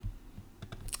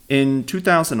In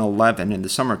 2011, in the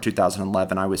summer of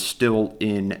 2011, I was still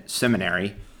in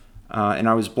seminary, and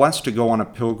I was blessed to go on a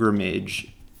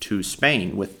pilgrimage to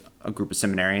Spain with a group of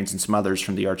seminarians and some others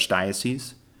from the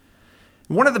Archdiocese.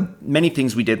 One of the many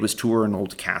things we did was tour an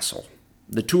old castle.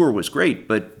 The tour was great,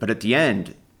 but at the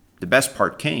end, the best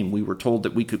part came. We were told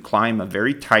that we could climb a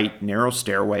very tight, narrow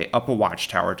stairway up a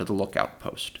watchtower to the lookout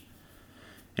post.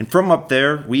 And from up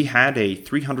there, we had a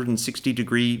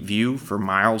 360-degree view for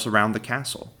miles around the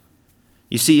castle.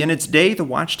 You see, in its day, the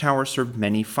watchtower served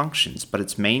many functions, but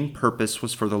its main purpose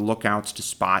was for the lookouts to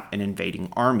spot an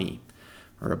invading army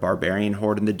or a barbarian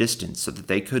horde in the distance so that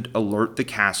they could alert the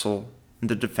castle and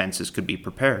the defenses could be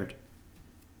prepared.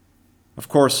 Of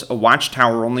course, a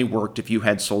watchtower only worked if you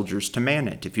had soldiers to man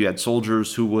it, if you had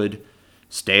soldiers who would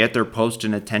stay at their post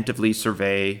and attentively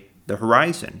survey the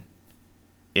horizon.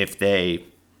 If the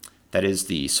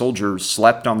soldiers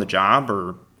slept on the job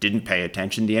or didn't pay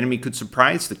attention, the enemy could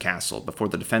surprise the castle before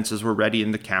the defenses were ready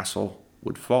and the castle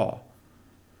would fall.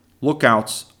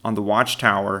 Lookouts on the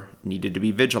watchtower needed to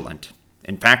be vigilant.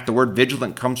 In fact, the word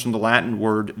vigilant comes from the Latin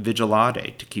word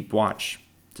vigilare, to keep watch,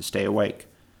 to stay awake.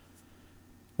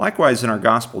 Likewise, in our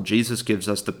gospel, Jesus gives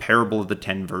us the parable of the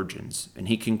 10 virgins, and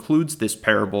he concludes this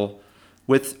parable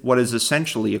with what is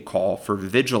essentially a call for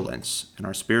vigilance in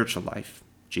our spiritual life.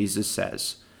 Jesus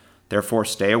says, "Therefore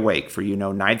stay awake, for you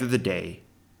know neither the day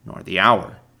nor the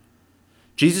hour."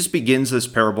 Jesus begins this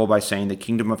parable by saying the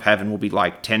kingdom of heaven will be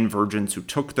like 10 virgins who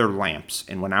took their lamps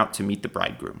and went out to meet the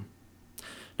bridegroom.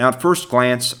 Now, at first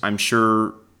glance, I'm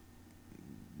sure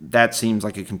that seems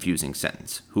like a confusing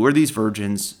sentence. Who are these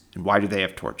virgins, and why do they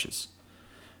have torches?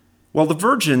 Well, the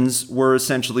virgins were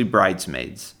essentially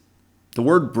bridesmaids. The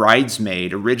word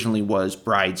bridesmaid originally was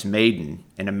bride's maiden,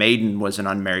 and a maiden was an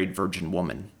unmarried virgin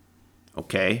woman.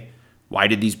 Okay, why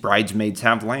did these bridesmaids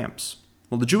have lamps?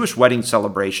 Well, the Jewish wedding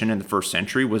celebration in the first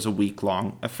century was a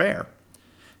week-long affair,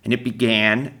 and it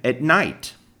began at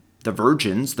night. The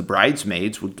virgins, the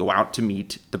bridesmaids, would go out to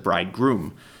meet the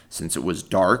bridegroom. Since it was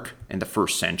dark in the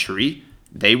first century,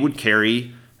 they would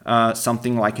carry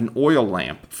something like an oil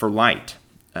lamp for light,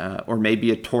 or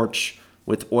maybe a torch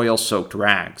with oil-soaked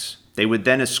rags. They would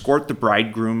then escort the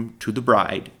bridegroom to the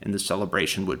bride, and the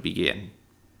celebration would begin.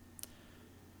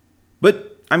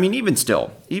 But,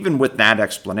 even with that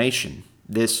explanation,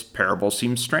 this parable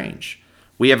seems strange.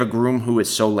 We have a groom who is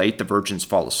so late the virgins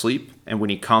fall asleep, and when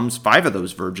he comes, 5 of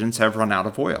those virgins have run out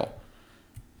of oil.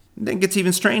 Then it gets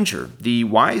even stranger. The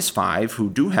wise 5 who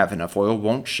do have enough oil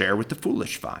won't share with the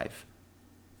foolish 5.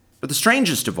 But the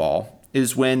strangest of all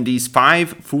is when these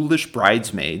 5 foolish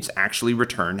bridesmaids actually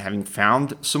return, having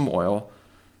found some oil,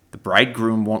 the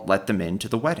bridegroom won't let them into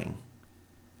the wedding.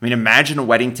 Imagine a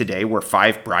wedding today where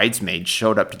 5 bridesmaids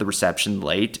showed up to the reception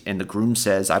late and the groom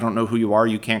says, "I don't know who you are,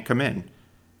 you can't come in."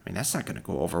 That's not going to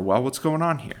go over well. What's going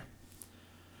on here?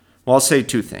 Well, I'll say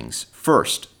 2 things.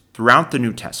 First, throughout the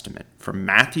New Testament, from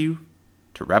Matthew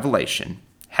to Revelation,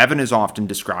 heaven is often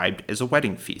described as a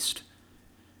wedding feast.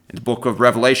 In the book of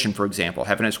Revelation, for example,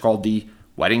 heaven is called the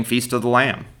wedding feast of the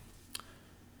Lamb.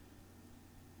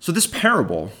 So this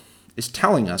parable is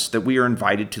telling us that we are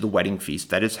invited to the wedding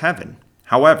feast that is heaven.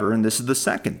 However, and this is the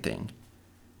second thing,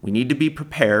 we need to be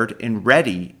prepared and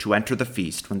ready to enter the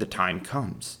feast when the time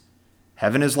comes.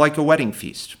 Heaven is like a wedding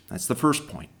feast. That's the first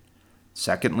point.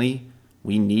 Secondly,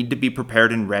 we need to be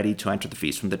prepared and ready to enter the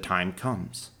feast when the time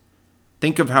comes.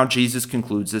 Think of how Jesus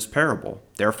concludes this parable.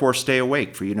 "Therefore stay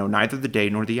awake, for you know neither the day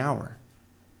nor the hour."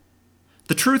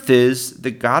 The truth is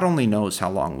that God only knows how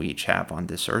long we each have on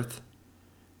this earth.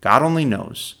 God only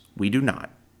knows. We do not.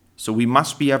 So we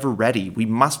must be ever ready. We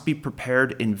must be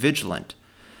prepared and vigilant.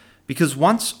 Because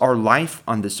once our life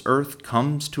on this earth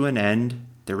comes to an end,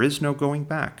 there is no going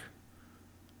back.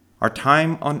 Our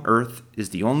time on earth is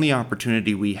the only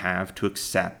opportunity we have to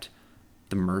accept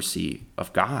the mercy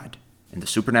of God and the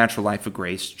supernatural life of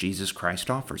grace Jesus Christ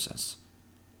offers us.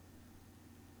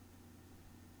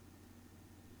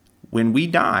 When we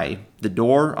die, the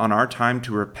door on our time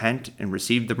to repent and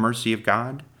receive the mercy of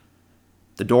God,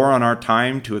 the door on our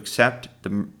time to accept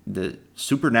the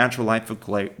supernatural life of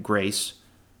grace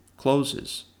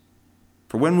closes.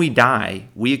 For when we die,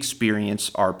 we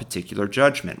experience our particular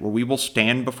judgment, where we will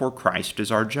stand before Christ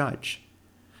as our judge.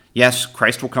 Yes,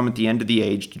 Christ will come at the end of the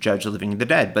age to judge the living and the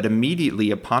dead, but immediately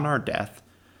upon our death,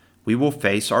 we will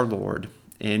face our Lord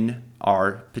in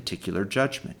our particular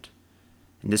judgment.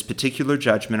 In this particular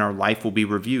judgment, our life will be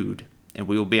reviewed, and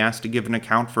we will be asked to give an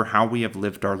account for how we have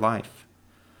lived our life.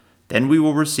 Then we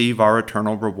will receive our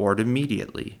eternal reward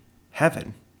immediately,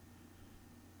 heaven,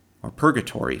 or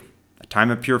purgatory, a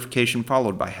time of purification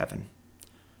followed by heaven.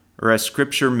 Or as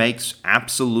Scripture makes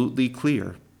absolutely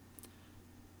clear,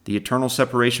 The eternal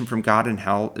separation from God in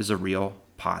hell is a real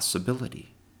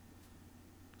possibility.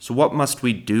 So what must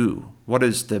we do? What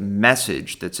is the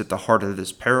message that's at the heart of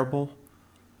this parable?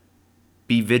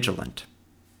 Be vigilant.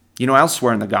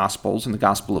 Elsewhere in the Gospels, in the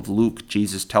Gospel of Luke,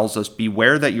 Jesus tells us,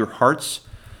 "Beware that your hearts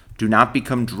do not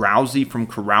become drowsy from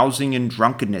carousing and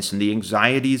drunkenness and the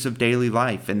anxieties of daily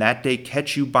life, and that day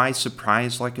catch you by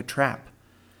surprise like a trap.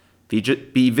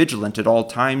 Be vigilant at all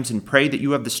times and pray that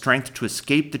you have the strength to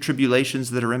escape the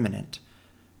tribulations that are imminent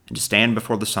and to stand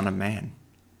before the Son of Man."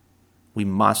 We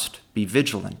must be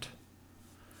vigilant.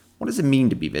 What does it mean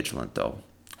to be vigilant, though?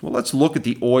 Well, let's look at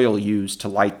the oil used to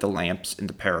light the lamps in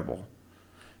the parable.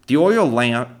 The oil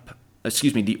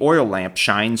lamp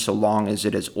shines so long as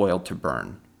it has oil to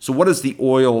burn. So what does the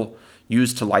oil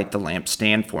used to light the lamp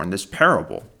stand for in this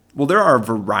parable? Well, there are a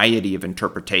variety of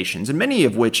interpretations, and many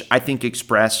of which I think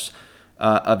express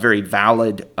a very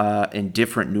valid and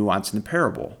different nuance in the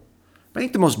parable. I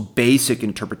think the most basic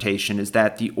interpretation is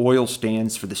that the oil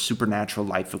stands for the supernatural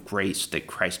life of grace that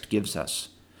Christ gives us.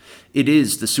 It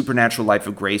is the supernatural life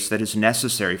of grace that is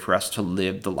necessary for us to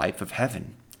live the life of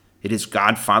heaven. It is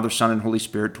God, Father, Son, and Holy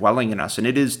Spirit dwelling in us, and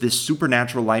it is this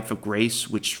supernatural life of grace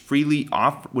which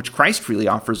Christ freely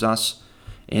offers us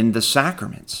in the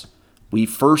sacraments. We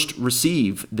first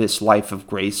receive this life of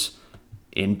grace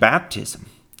in baptism.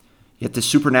 Yet the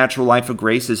supernatural life of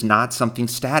grace is not something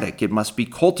static. It must be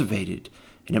cultivated,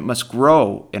 and it must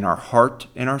grow in our heart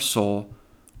and our soul,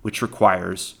 which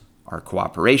requires our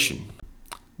cooperation.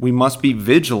 We must be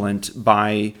vigilant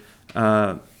by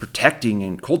protecting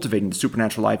and cultivating the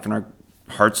supernatural life in our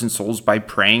hearts and souls by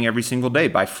praying every single day,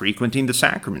 by frequenting the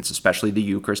sacraments, especially the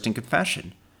Eucharist and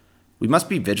confession. We must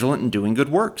be vigilant in doing good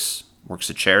works of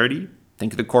charity.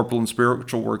 Think of the corporal and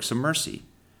spiritual works of mercy.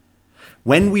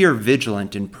 When we are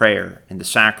vigilant in prayer and the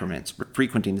sacraments,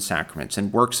 frequenting the sacraments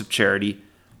and works of charity,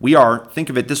 think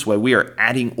of it this way, we are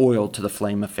adding oil to the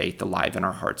flame of faith alive in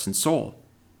our hearts and soul.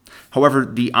 However,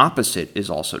 the opposite is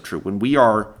also true. When we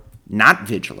are not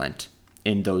vigilant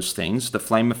in those things, the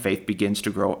flame of faith begins to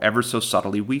grow ever so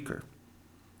subtly weaker.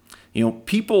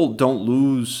 People don't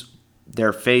lose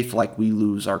their faith like we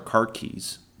lose our car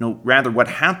keys. No, rather what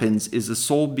happens is the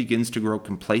soul begins to grow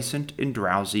complacent and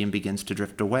drowsy and begins to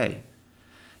drift away.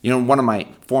 In one of my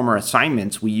former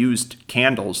assignments, we used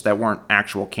candles that weren't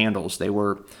actual candles. They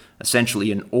were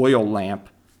essentially an oil lamp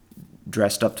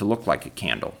dressed up to look like a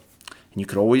candle. And you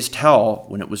could always tell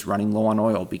when it was running low on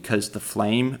oil because the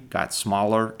flame got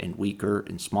smaller and weaker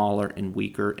and smaller and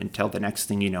weaker until the next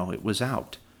thing you know, it was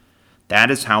out.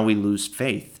 That is how we lose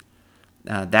faith.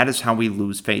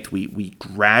 We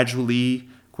gradually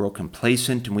grow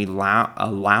complacent and we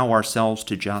allow ourselves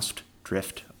to just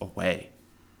drift away.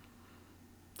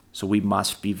 So we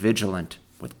must be vigilant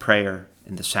with prayer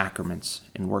and the sacraments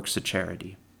and works of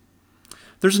charity.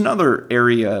 There's another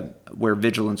area where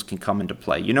vigilance can come into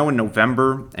play. In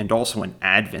November and also in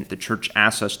Advent, the Church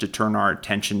asks us to turn our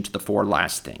attention to the four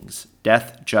last things: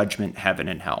 death, judgment, heaven,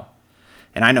 and hell.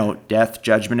 And I know death,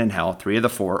 judgment, and hell, 3 of the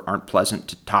 4, aren't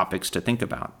pleasant topics to think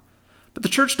about. But the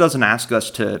Church doesn't ask us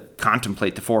to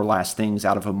contemplate the 4 last things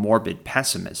out of a morbid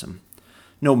pessimism.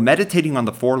 No, meditating on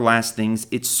the 4 last things,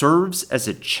 it serves as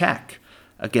a check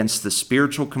against the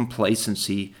spiritual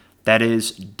complacency that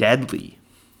is deadly.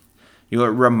 It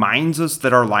reminds us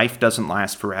that our life doesn't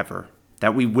last forever,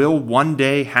 that we will one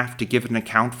day have to give an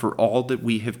account for all that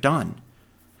we have done,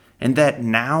 and that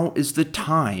now is the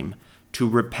time to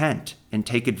repent and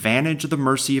take advantage of the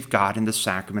mercy of God in the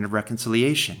sacrament of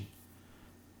reconciliation.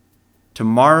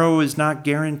 Tomorrow is not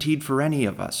guaranteed for any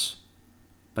of us,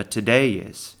 but today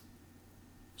is.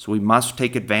 So we must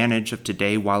take advantage of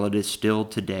today while it is still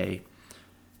today.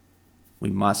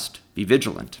 We must be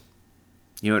vigilant.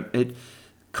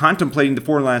 Contemplating the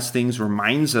 4 last things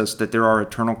reminds us that there are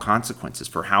eternal consequences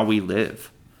for how we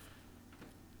live.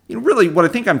 Really, what I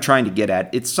think I'm trying to get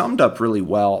at, it's summed up really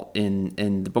well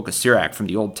in the book of Sirach from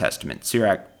the Old Testament,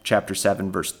 Sirach chapter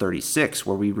 7, verse 36,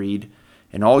 where we read,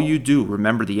 "In all you do,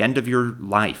 remember the end of your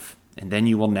life, and then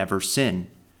you will never sin."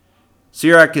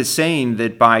 Sirach is saying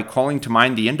that by calling to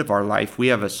mind the end of our life, we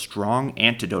have a strong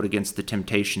antidote against the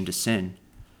temptation to sin.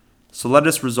 So let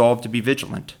us resolve to be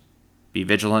vigilant. Be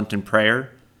vigilant in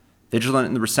prayer, vigilant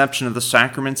in the reception of the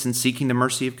sacraments and seeking the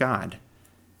mercy of God,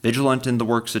 vigilant in the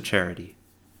works of charity.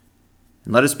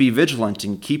 And let us be vigilant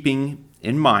in keeping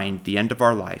in mind the end of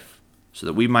our life, so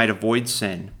that we might avoid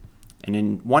sin and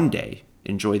in one day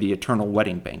enjoy the eternal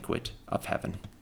wedding banquet of heaven.